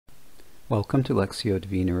Welcome to Lectio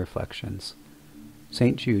Divina Reflections.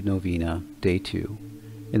 St. Jude Novena, Day 2.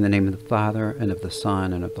 In the name of the Father, and of the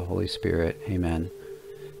Son, and of the Holy Spirit. Amen.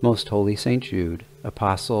 Most Holy St. Jude,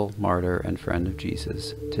 Apostle, Martyr, and Friend of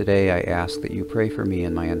Jesus, today I ask that you pray for me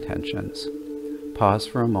and my intentions. Pause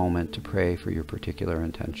for a moment to pray for your particular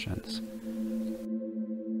intentions.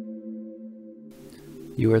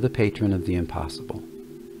 You are the patron of the impossible.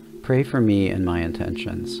 Pray for me and my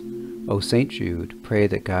intentions. O St. Jude, pray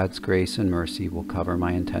that God's grace and mercy will cover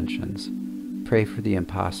my intentions. Pray for the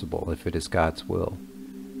impossible if it is God's will.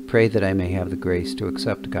 Pray that I may have the grace to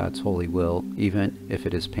accept God's holy will, even if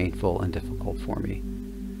it is painful and difficult for me.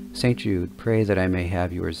 St. Jude, pray that I may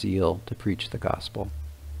have your zeal to preach the gospel.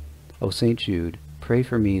 O St. Jude, pray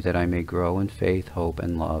for me that I may grow in faith, hope,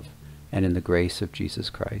 and love, and in the grace of Jesus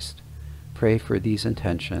Christ. Pray for these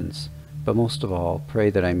intentions, but most of all,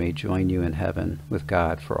 pray that I may join you in heaven with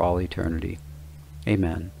God for all eternity.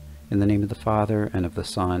 Amen. In the name of the Father, and of the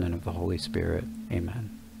Son, and of the Holy Spirit.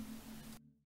 Amen.